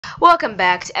Welcome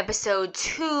back to episode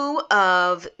 2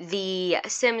 of the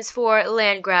Sims 4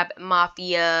 Landgraab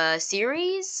Mafia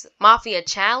series. Mafia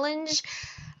challenge.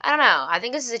 I don't know. I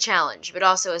think this is a challenge, but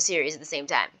also a series at the same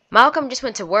time. Malcom just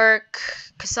went to work.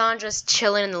 Cassandra's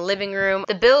chilling in the living room.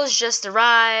 The bills just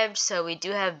arrived, so we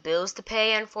do have bills to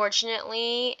pay,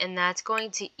 unfortunately. And that's going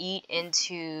to eat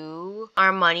into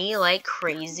our money like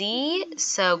crazy.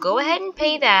 So go ahead and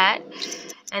pay that.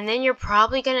 And then you're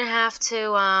probably going to have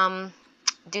to,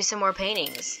 do some more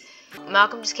paintings.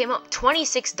 Malcom just came home.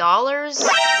 $26?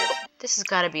 This has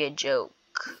got to be a joke.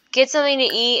 Get something to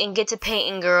eat and get to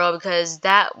painting, girl, because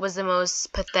that was the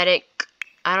most pathetic.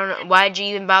 I don't know. Why'd you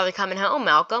even bother coming home,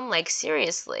 Malcom? Like,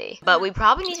 seriously. But we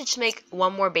probably need to just make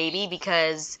one more baby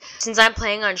because since I'm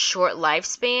playing on short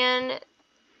lifespan,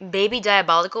 baby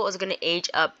Diabolical is going to age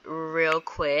up real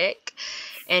quick.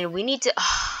 And we need to...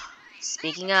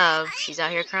 Speaking of, she's out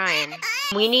here crying.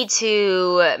 We need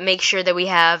to make sure that we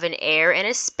have an heir and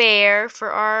a spare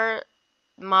for our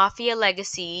Mafia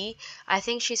legacy. I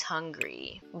think she's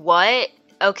hungry. What?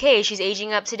 Okay, she's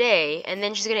aging up today. And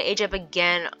then she's gonna age up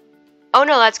again. Oh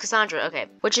no, that's Cassandra. Okay.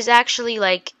 Which is actually,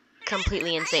 like,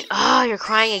 completely insane. Oh, you're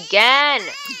crying again!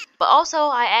 But also,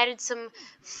 I added some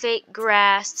fake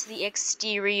grass to the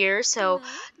exterior, so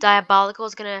Diabolical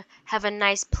is gonna have a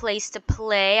nice place to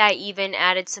play. I even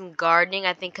added some gardening.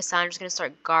 I think Cassandra's gonna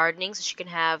start gardening so she can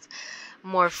have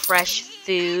more fresh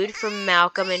food for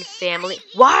Malcom and family.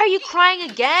 Why are you crying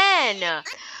again?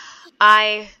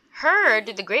 I heard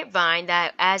through the grapevine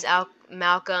that as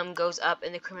Malcom goes up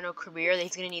in the criminal career that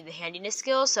he's going to need the handiness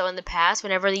skills. So in the past,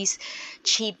 whenever these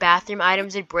cheap bathroom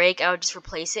items would break, I would just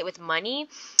replace it with money.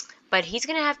 But he's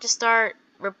going to have to start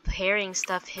repairing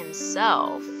stuff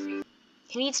himself.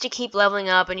 He needs to keep leveling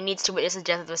up, and he needs to witness the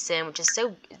death of a sim, which is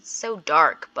so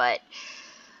dark, but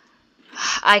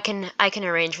I can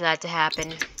arrange for that to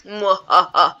happen.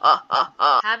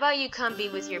 How about you come be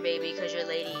with your baby because your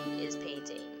lady is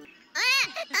painting?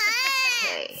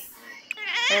 Okay.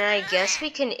 And I guess we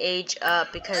can age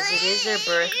up because it is their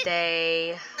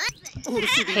birthday.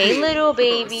 Hey, little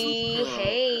baby.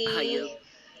 Hey.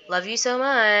 Love you so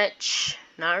much.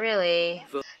 Not really.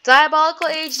 Diabolical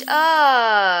aged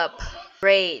up.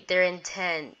 Great. They're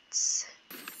intense.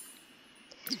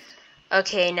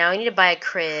 Okay, now we need to buy a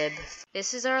crib.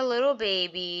 This is our little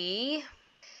baby.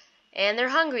 And they're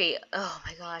hungry. Oh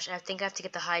my gosh, I think I have to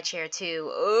get the high chair too.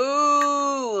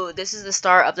 Ooh, this is the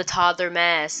start of the toddler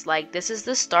mess. Like, this is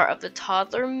the start of the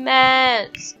toddler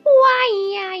mess.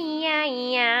 Why?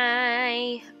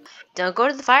 Don't go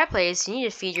to the fireplace. You need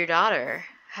to feed your daughter.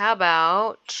 How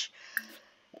about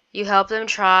you help them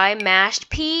try mashed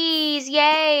peas?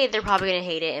 Yay! They're probably gonna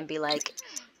hate it and be like,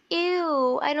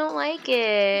 ew, I don't like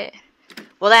it.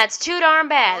 Well, that's too darn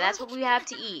bad. That's what we have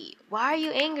to eat. Why are you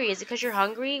angry? Is it because you're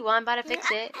hungry? Well, I'm about to fix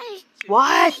it.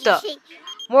 What the?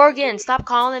 Morgan, stop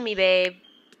calling me, babe.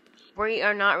 We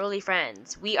are not really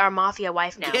friends. We are Mafia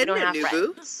wife now. We don't have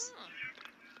friends.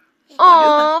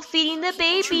 Oh, feeding the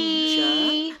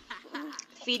baby.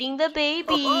 Feeding the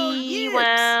baby.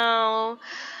 Wow.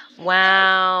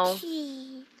 Wow.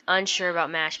 Unsure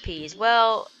about mashed peas.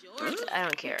 Well, I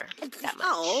don't care that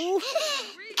much.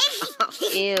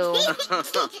 Ew.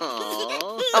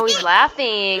 Oh, he's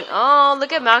laughing. Oh,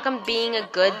 look at Malcom being a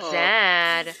good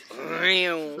dad.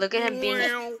 Look at him being...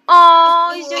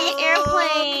 Oh, he's doing an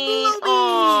airplane.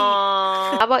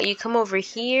 Oh. How about you come over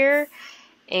here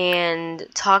and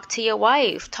talk to your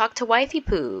wife. Talk to Wifey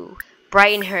Poo.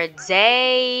 Brighten her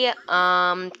day.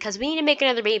 Because we need to make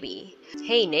another baby.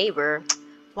 Hey, neighbor.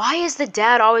 Why is the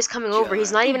dad always coming over?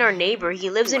 He's not even our neighbor. He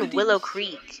lives in Willow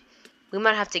Creek. We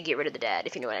might have to get rid of the dad,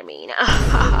 if you know what I mean.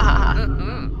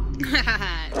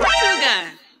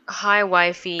 Hi,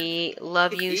 wifey.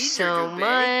 Love you so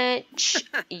much.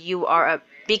 You are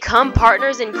become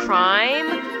partners in crime?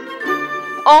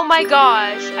 Oh my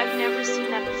gosh. I've never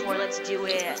seen that before. Let's do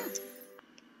it.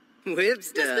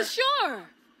 Wibster. Sure.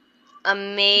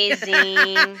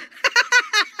 Amazing.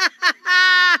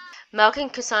 Malcom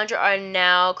and Cassandra are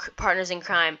now partners in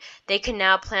crime. They can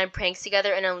now plan pranks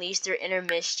together and unleash their inner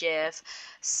mischief.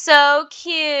 So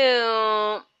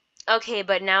cute. Okay,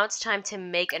 but now it's time to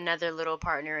make another little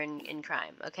partner in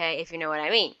crime, okay? If you know what I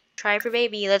mean. Try for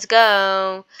baby. Let's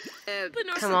go.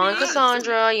 Come on,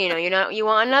 Cassandra. You know, you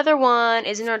want another one.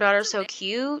 Isn't our daughter so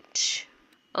cute?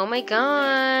 Oh my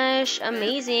gosh.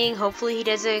 Amazing. Hopefully he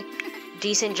does a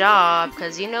decent job,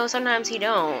 because, you know, sometimes he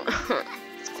don't.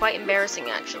 It's quite embarrassing,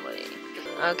 actually.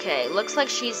 Okay, looks like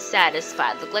she's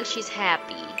satisfied. Looks like she's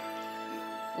happy.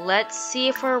 Let's see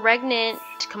if we're regnant.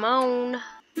 Come on.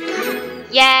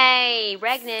 Yay!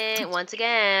 Regnant once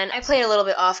again. I played a little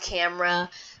bit off camera,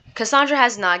 Cassandra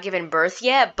has not given birth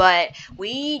yet, but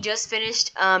we just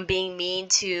finished being mean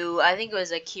to, I think it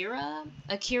was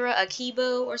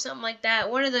Akibo, or something like that.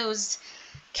 One of those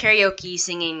karaoke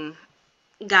singing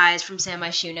guys from San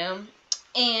Myshuno.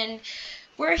 And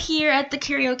we're here at the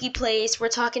karaoke place. We're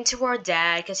talking to our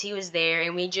dad because he was there,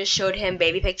 and we just showed him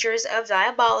baby pictures of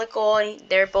Diabolical, and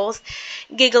they're both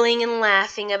giggling and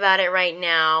laughing about it right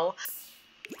now.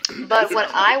 But what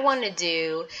I want to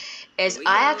do is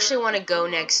I actually want to go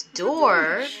next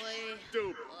door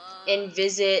and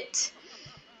visit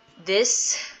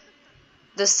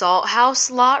the Salt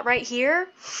House lot right here.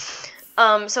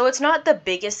 So it's not the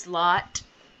biggest lot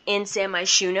in San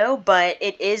Myshuno, but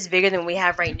it is bigger than we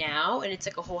have right now, and it's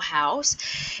like a whole house.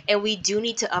 And we do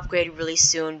need to upgrade really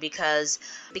soon because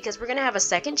we're gonna have a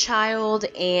second child,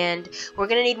 and we're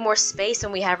gonna need more space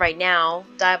than we have right now.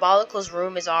 Diabolical's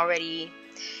room is already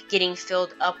getting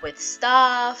filled up with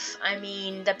stuff. I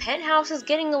mean, the penthouse is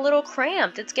getting a little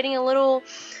cramped. It's getting a little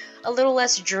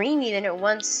less dreamy than it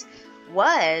once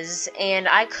was, and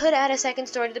I could add a second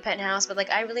story to the penthouse, but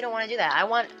like I really don't want to do that. I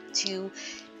want to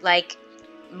like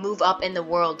move up in the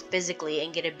world physically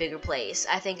and get a bigger place.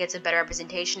 I think it's a better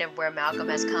representation of where Malcom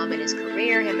has come in his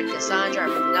career. Him and Cassandra are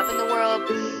moving up in the world.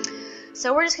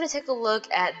 So we're just gonna take a look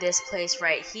at this place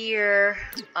right here.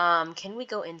 Can we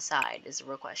go inside is the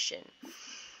real question.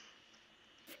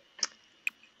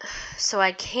 So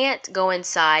I can't go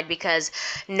inside because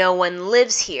no one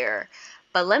lives here.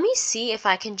 But let me see if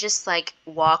I can just like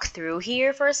walk through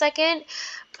here for a second.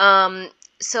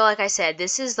 So like I said,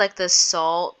 this is like the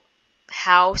Salt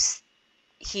House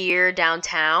here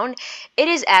downtown. It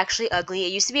is actually ugly.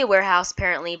 It used to be a warehouse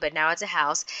apparently, but now it's a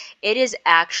house. It is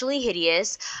actually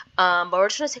hideous. But we're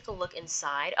just gonna take a look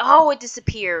inside. Oh, it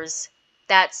disappears.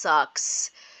 That sucks.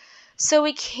 So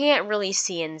we can't really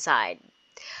see inside.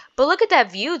 But look at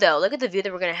that view though. Look at the view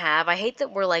that we're gonna have. I hate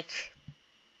that we're like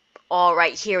all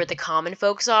right here where the common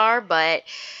folks are, but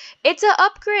it's an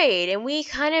upgrade and we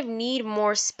kind of need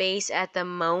more space at the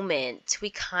moment. We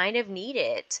kind of need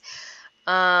it.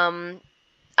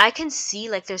 I can see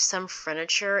like there's some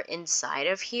furniture inside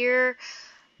of here,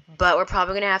 but we're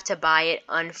probably gonna have to buy it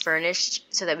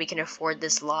unfurnished so that we can afford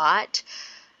this lot.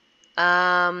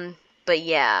 But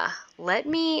yeah,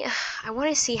 I want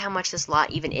to see how much this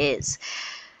lot even is.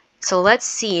 So let's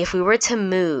see if we were to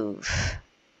move.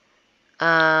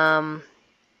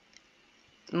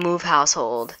 Move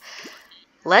household.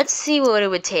 Let's see what it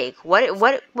would take.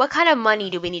 What kind of money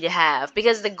do we need to have?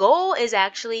 Because the goal is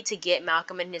actually to get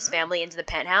Malcom and his family into the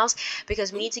penthouse,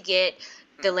 because we need to get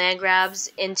the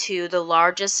Landgrabs into the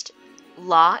largest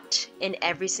lot in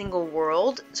every single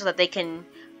world so that they can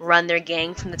run their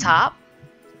gang from the top.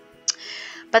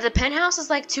 But the penthouse is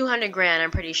like 200 grand,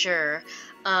 I'm pretty sure.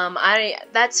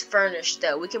 That's furnished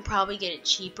though. We can probably get it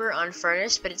cheaper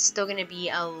unfurnished, but it's still gonna be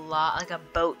a lot, like a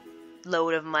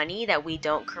boatload of money that we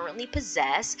don't currently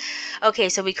possess. Okay,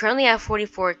 so we currently have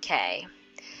 44k.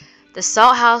 The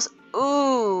Salt House,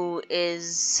 ooh,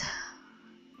 is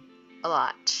a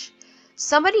lot.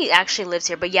 Somebody actually lives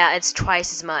here, but yeah, it's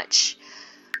twice as much.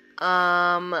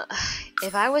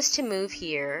 If I was to move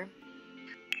here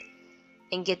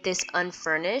and get this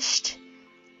unfurnished,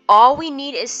 all we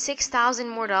need is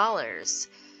 $6,000 more dollars.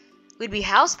 We'd be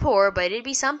house poor, but it'd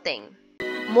be something.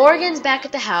 Morgan's back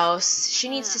at the house. She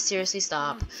needs to seriously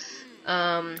stop.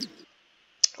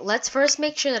 Let's first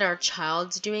make sure that our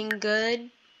child's doing good.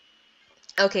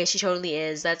 Okay, she totally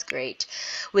is. That's great.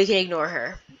 We can ignore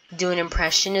her. Do an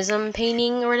impressionism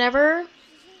painting or whatever.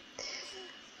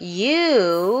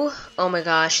 Oh my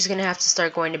gosh, she's gonna have to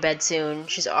start going to bed soon.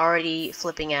 She's already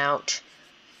flipping out.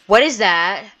 What is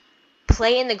that?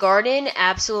 Play in the garden?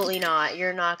 Absolutely not.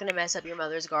 You're not going to mess up your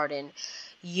mother's garden.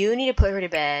 You need to put her to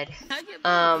bed.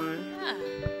 But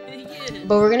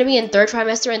we're going to be in third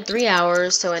trimester in 3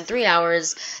 hours. So in 3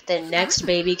 hours, the next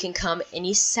baby can come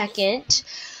any second.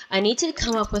 I need to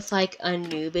come up with like a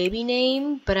new baby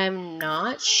name, but I'm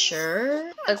not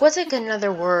sure. Like what's like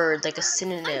another word, like a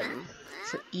synonym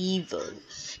for evil?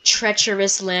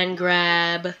 Treacherous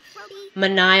Landgraab,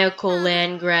 maniacal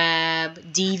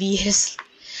Landgraab, devious.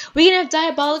 We can have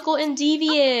Diabolical and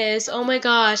Devious. Oh my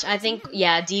gosh. I think,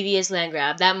 yeah, Devious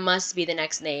Landgraab. That must be the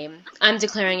next name. I'm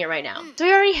declaring it right now. So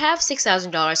we already have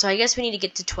 $6,000, so I guess we need to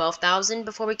get to $12,000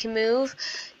 before we can move.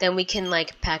 Then we can,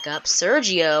 like, pack up.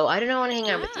 Sergio, I do not want to hang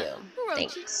out with you.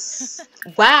 Thanks.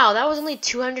 Wow, that was only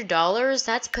 $200?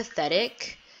 That's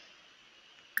pathetic.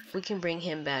 We can bring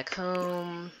him back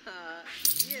home.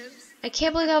 I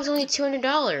can't believe that was only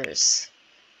 $200.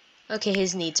 Okay,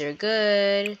 his needs are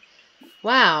good.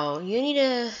 Wow, you need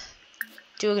to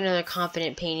do another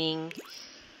confident painting.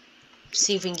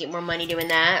 See if we can get more money doing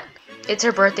that. It's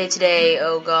her birthday today.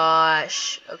 Oh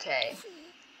gosh. Okay.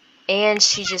 And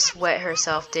she just wet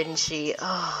herself, didn't she?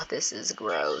 Oh, this is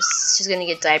gross. She's gonna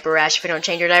get diaper rash if I don't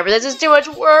change her diaper. This is too much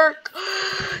work.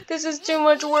 This is too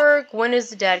much work. When is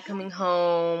the dad coming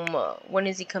home? When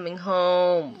is he coming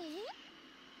home?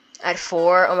 At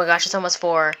 4? Oh my gosh, it's almost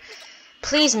 4.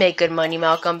 Please make good money,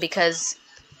 Malcolm, because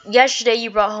yesterday you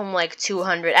brought home like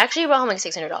 $200. Actually, you brought home like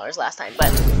 $600 last time,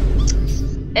 but...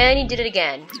 And you did it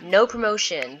again. No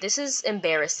promotion. This is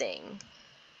embarrassing.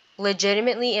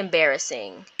 Legitimately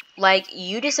embarrassing. Like,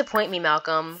 you disappoint me,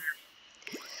 Malcolm.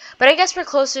 But I guess we're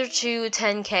closer to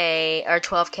 10K or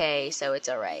 12K, so it's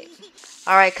alright.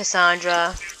 Alright,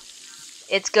 Cassandra.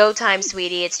 It's go time,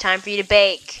 sweetie. It's time for you to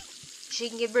bake. She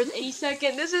can give birth any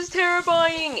second. This is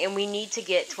terrifying. And we need to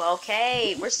get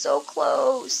 12K. We're so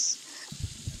close.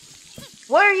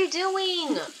 What are you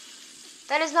doing?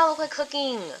 That does not look like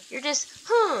cooking. You're just,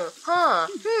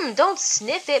 don't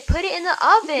sniff it. Put it in the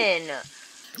oven.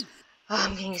 Oh,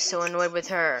 I'm getting so annoyed with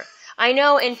her. I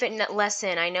know, infant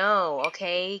lesson, I know,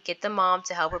 okay? Get the mom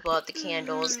to help her blow out the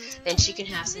candles, then she can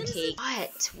have some cake.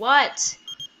 What?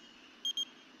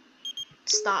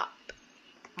 Stop.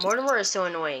 Mortimer is so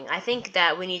annoying. I think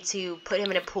that we need to put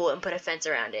him in a pool and put a fence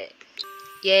around it.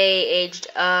 Yay, aged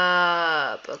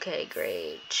up. Okay,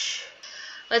 great.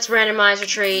 Let's randomize her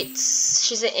traits.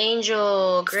 She's an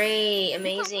angel. Great,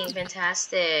 amazing,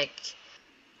 fantastic.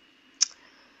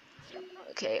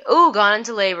 Okay. Ooh, gone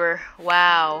into labor.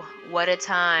 Wow. What a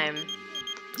time.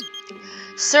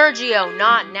 Sergio,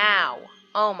 not now.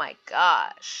 Oh my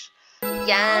gosh.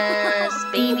 Yes,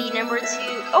 baby number 2.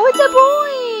 Oh, it's a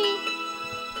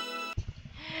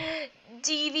boy.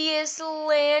 Devious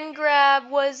Landgraab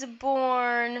was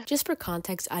born. Just for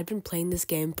context, I've been playing this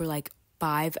game for like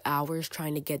 5 hours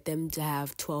trying to get them to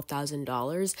have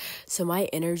 $12,000. So my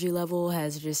energy level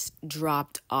has just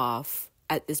dropped off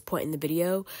at this point in the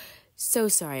video. So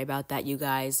sorry about that, you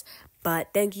guys. But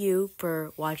thank you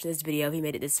for watching this video if you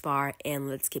made it this far, and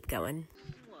let's keep going.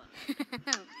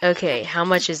 Okay, how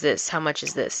much is this? How much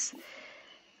is this?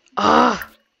 Oh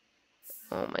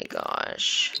my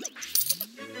gosh.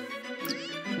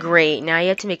 Great, now you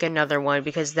have to make another one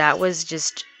because that was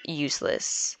just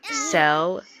useless.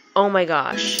 Sell. Oh my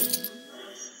gosh.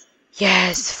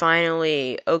 Yes,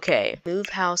 finally. Okay. Move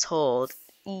household.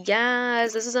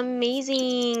 Yes, this is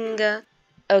amazing.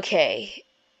 Okay.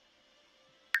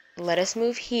 Let us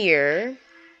move here.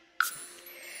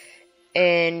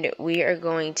 And we are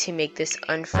going to make this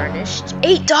unfurnished.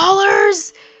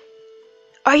 $8?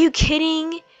 Are you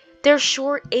kidding? They're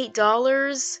short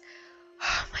 $8?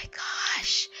 Oh my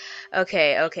gosh.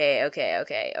 Okay.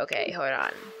 Hold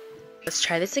on. Let's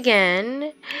try this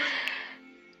again.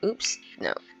 Oops.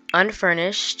 No.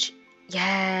 Unfurnished.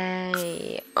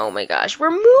 Yay. Oh my gosh.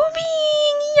 We're moving.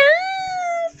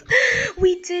 Yes.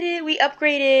 We did it. We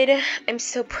upgraded. I'm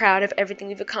so proud of everything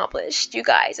we've accomplished. You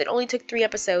guys, it only took 3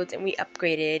 episodes and we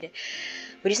upgraded.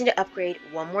 We just need to upgrade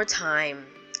one more time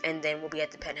and then we'll be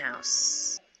at the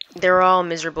penthouse. They're all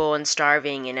miserable and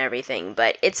starving and everything,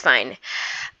 but it's fine.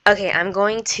 Okay, I'm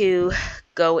going to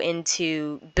go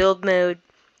into build mode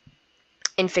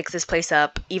and fix this place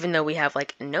up, even though we have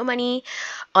like no money.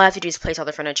 All I have to do is place all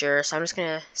the furniture, so I'm just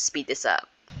gonna speed this up.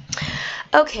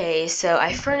 Okay, so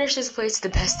I furnished this place to the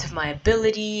best of my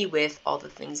ability with all the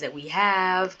things that we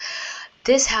have.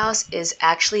 This house is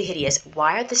actually hideous.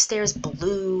 Why are the stairs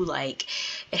blue? Like,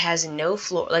 it has no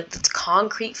floor, like it's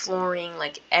concrete flooring.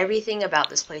 Like, everything about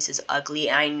this place is ugly.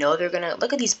 And I know they're gonna,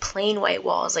 look at these plain white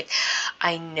walls. Like,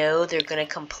 I know they're gonna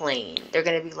complain. They're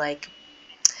gonna be like,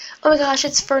 oh my gosh,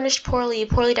 it's furnished poorly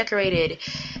decorated.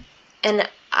 And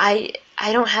I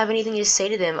don't have anything to say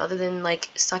to them other than like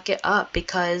suck it up,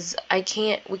 because we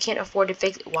can't afford to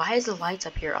fix it. Why is the lights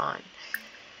up here on?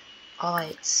 All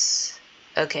lights.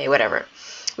 Okay, whatever.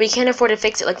 We can't afford to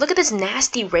fix it. Like, look at this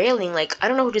nasty railing. Like, I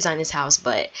don't know who designed this house,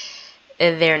 but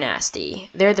they're nasty.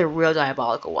 They're the real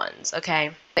diabolical ones,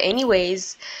 okay? But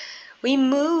anyways, we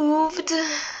moved.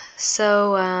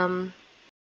 So,